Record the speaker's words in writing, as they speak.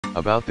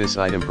About this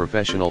item: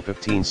 Professional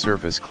 15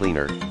 Surface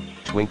Cleaner.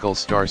 Twinkle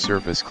Star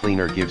Surface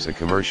Cleaner gives a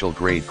commercial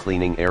grade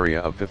cleaning area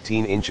of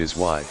 15 inches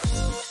wide.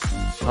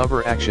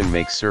 Hover action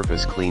makes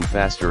surface clean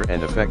faster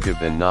and effective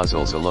than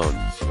nozzles alone.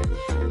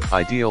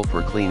 Ideal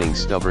for cleaning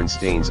stubborn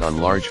stains on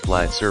large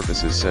flat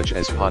surfaces such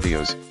as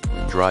patios,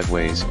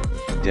 driveways,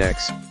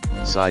 decks,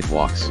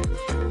 sidewalks.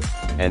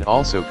 And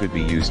also could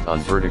be used on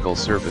vertical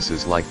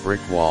surfaces like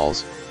brick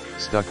walls,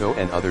 stucco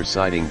and other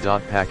siding.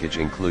 Package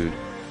include: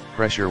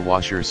 pressure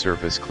washer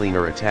surface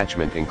cleaner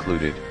attachment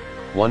included,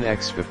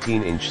 1x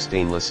 15-inch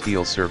stainless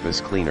steel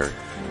surface cleaner,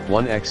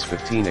 1x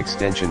 15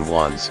 extension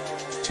wands,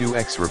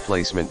 2x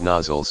replacement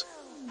nozzles,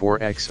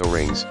 4x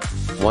O-rings,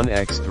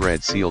 1x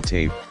thread seal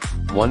tape,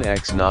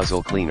 1x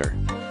nozzle cleaner.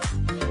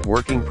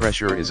 Working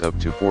pressure is up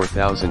to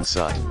 4000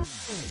 psi.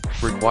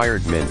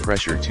 Required min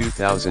pressure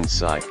 2000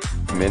 psi,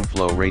 min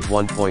flow rate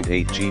 1.8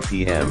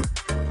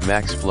 GPM,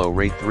 max flow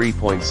rate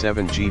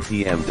 3.7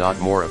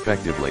 GPM. More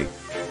effectively,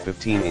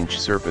 15-inch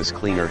surface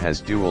cleaner has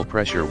dual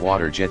pressure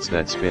water jets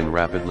that spin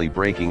rapidly,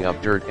 breaking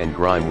up dirt and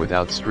grime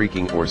without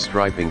streaking or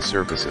striping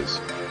surfaces.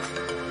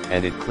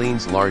 And it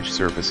cleans large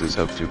surfaces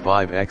up to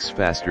 5x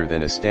faster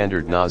than a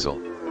standard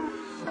nozzle.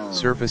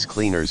 Surface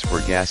cleaners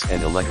for gas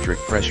and electric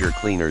pressure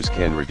cleaners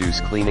can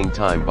reduce cleaning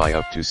time by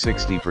up to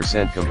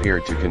 60%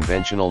 compared to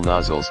conventional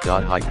nozzles.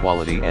 High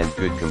quality and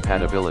good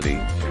compatibility,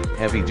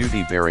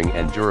 heavy-duty bearing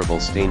and durable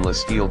stainless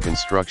steel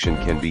construction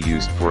can be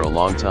used for a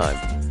long time.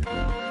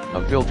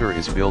 A filter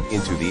is built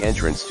into the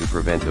entrance to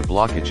prevent the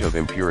blockage of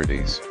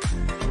impurities.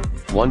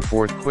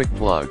 1/4 Quic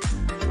plug.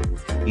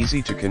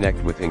 Easy to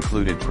connect with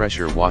included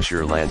pressure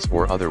washer lands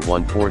or other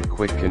 1/4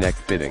 Quic connect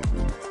fitting.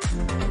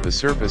 The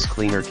surface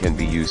cleaner can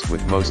be used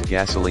with most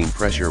gasoline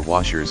pressure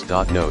washers.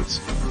 Notes: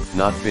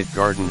 not fit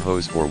garden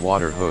hose or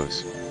water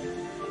hose.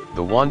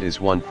 The wand is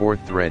 1/4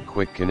 thread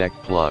Quic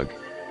connect plug.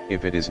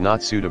 If it is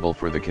not suitable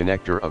for the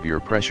connector of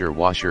your pressure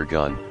washer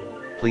gun,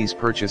 please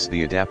purchase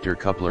the adapter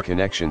coupler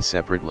connection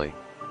separately.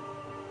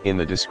 In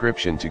the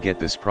description to get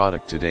this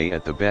product today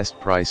at the best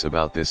price.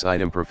 About this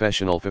item: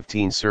 Professional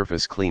 15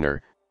 Surface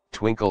Cleaner.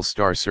 Twinkle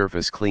Star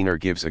Surface Cleaner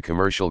gives a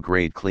commercial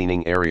grade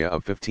cleaning area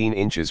of 15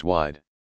 inches wide.